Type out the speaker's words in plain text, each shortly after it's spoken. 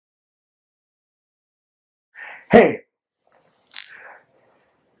Hey,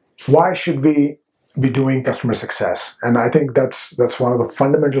 why should we be doing customer success? And I think that's one of the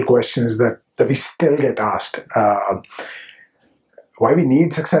fundamental questions that we still get asked. Why we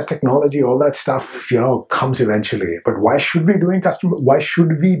need success technology, all that stuff, comes eventually. But why should we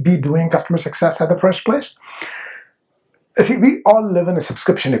be doing customer success at the first place? See, we all live in a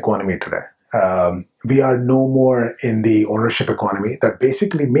subscription economy today. We are no more in the ownership economy. That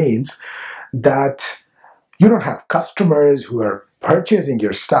basically means that you don't have customers who are purchasing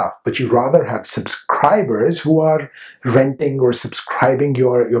your stuff, but you rather have subscribers who are renting or subscribing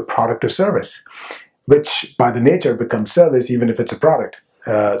your product or service, which by the nature becomes service even if it's a product,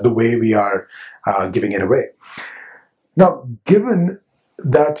 the way we are giving it away. Now, given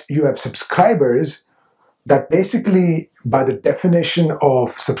that you have subscribers, that basically, by the definition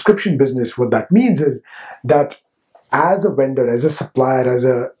of subscription business, what that means is that as a vendor, as a supplier,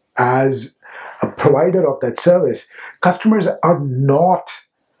 as a provider of that service, customers are not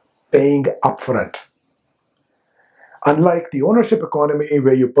paying upfront. Unlike the ownership economy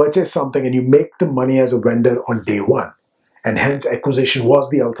where you purchase something and you make the money as a vendor on day one, and hence acquisition was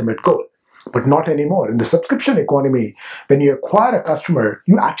the ultimate goal. But not anymore. In the subscription economy, when you acquire a customer,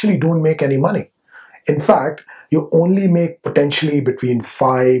 you actually don't make any money. In fact, you only make potentially between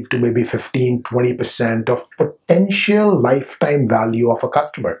 5 to maybe 15, 20% of potential lifetime value of a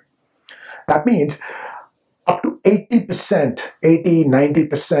customer. That means up to 80%, 80,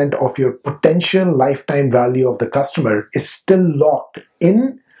 90% of your potential lifetime value of the customer is still locked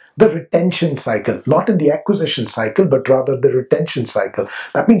in the retention cycle, not in the acquisition cycle, but rather the retention cycle.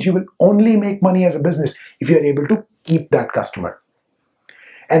 That means you will only make money as a business if you are able to keep that customer.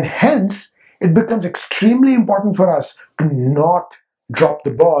 And hence, it becomes extremely important for us to not drop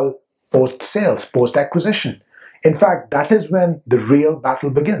the ball post-sales, post-acquisition. In fact, that is when the real battle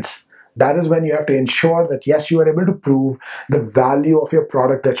begins. That is when you have to ensure that, yes, you are able to prove the value of your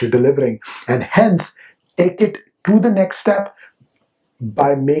product that you're delivering, and hence take it to the next step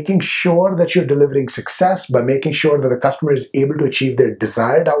by making sure that you're delivering success, by making sure that the customer is able to achieve their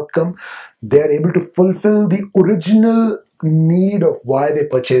desired outcome. They're able to fulfill the original need of why they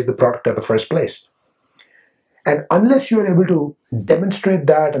purchased the product in the first place. And unless you're able to demonstrate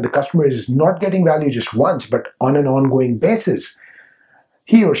that and the customer is not getting value just once, but on an ongoing basis,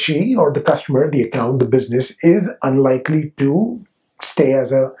 he or she or the customer, the account, the business is unlikely to stay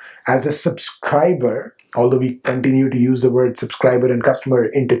as a subscriber, although we continue to use the word subscriber and customer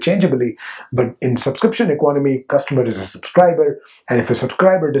interchangeably. But in subscription economy, customer is a subscriber. And if a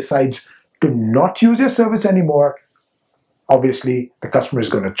subscriber decides to not use your service anymore, obviously the customer is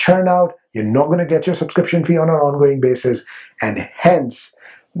going to churn out. You're not going to get your subscription fee on an ongoing basis, and hence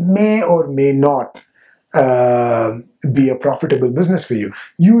may or may not be a profitable business for you.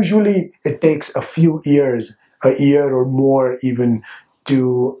 Usually it takes a few years, a year or more even,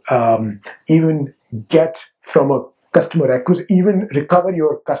 to even get from a customer acquisition, even recover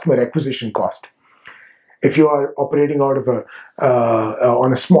your customer acquisition cost. If you are operating out of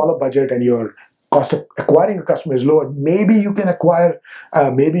on a smaller budget and your cost of acquiring a customer is lower, maybe you can recover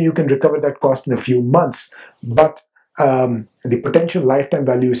that cost in a few months, but the potential lifetime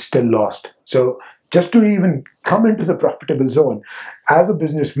value is still lost. So just to even come into the profitable zone, as a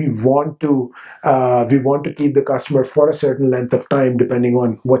business, we want to keep the customer for a certain length of time, depending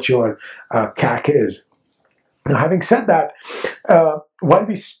on what your CAC is. Now, having said that, while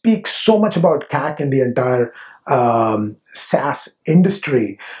we speak so much about CAC in the entire SaaS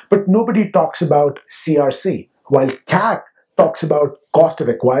industry, but nobody talks about CRC. While CAC talks about cost of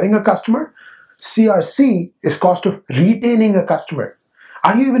acquiring a customer, CRC is cost of retaining a customer.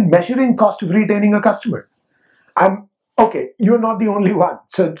 Are you even measuring cost of retaining a customer? Okay, you're not the only one,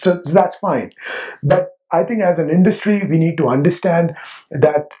 so that's fine. But I think as an industry, we need to understand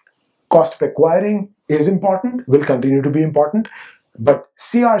that cost of acquiring is important, will continue to be important, but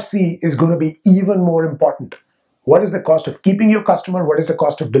CRC is going to be even more important. What is the cost of keeping your customer? What is the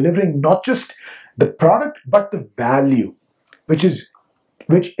cost of delivering not just the product, but the value, which is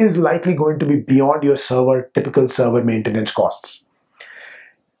likely going to be beyond your typical server maintenance costs.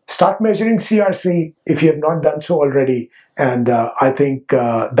 Start measuring CRC if you have not done so already, and I think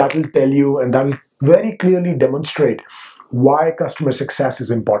that will tell you and that will very clearly demonstrate why customer success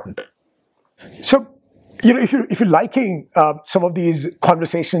is important. So, if you're liking some of these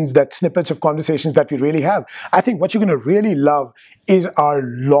conversations, snippets of conversations that we really have, I think what you're going to really love is our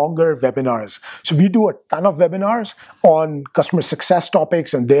longer webinars. So we do a ton of webinars on customer success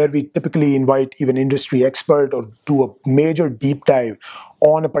topics, and there we typically invite even industry expert or do a major deep dive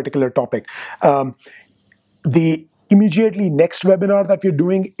on a particular topic. The immediately next webinar that we're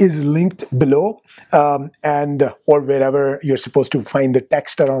doing is linked below, or wherever you're supposed to find the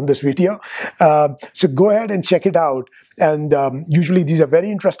text around this video. So go ahead and check it out. And usually these are very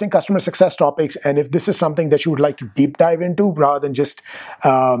interesting customer success topics. And if this is something that you would like to deep dive into rather than just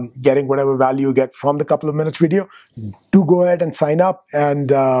getting whatever value you get from the couple of minutes video, do go ahead and sign up. And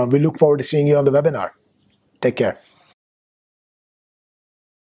we look forward to seeing you on the webinar. Take care.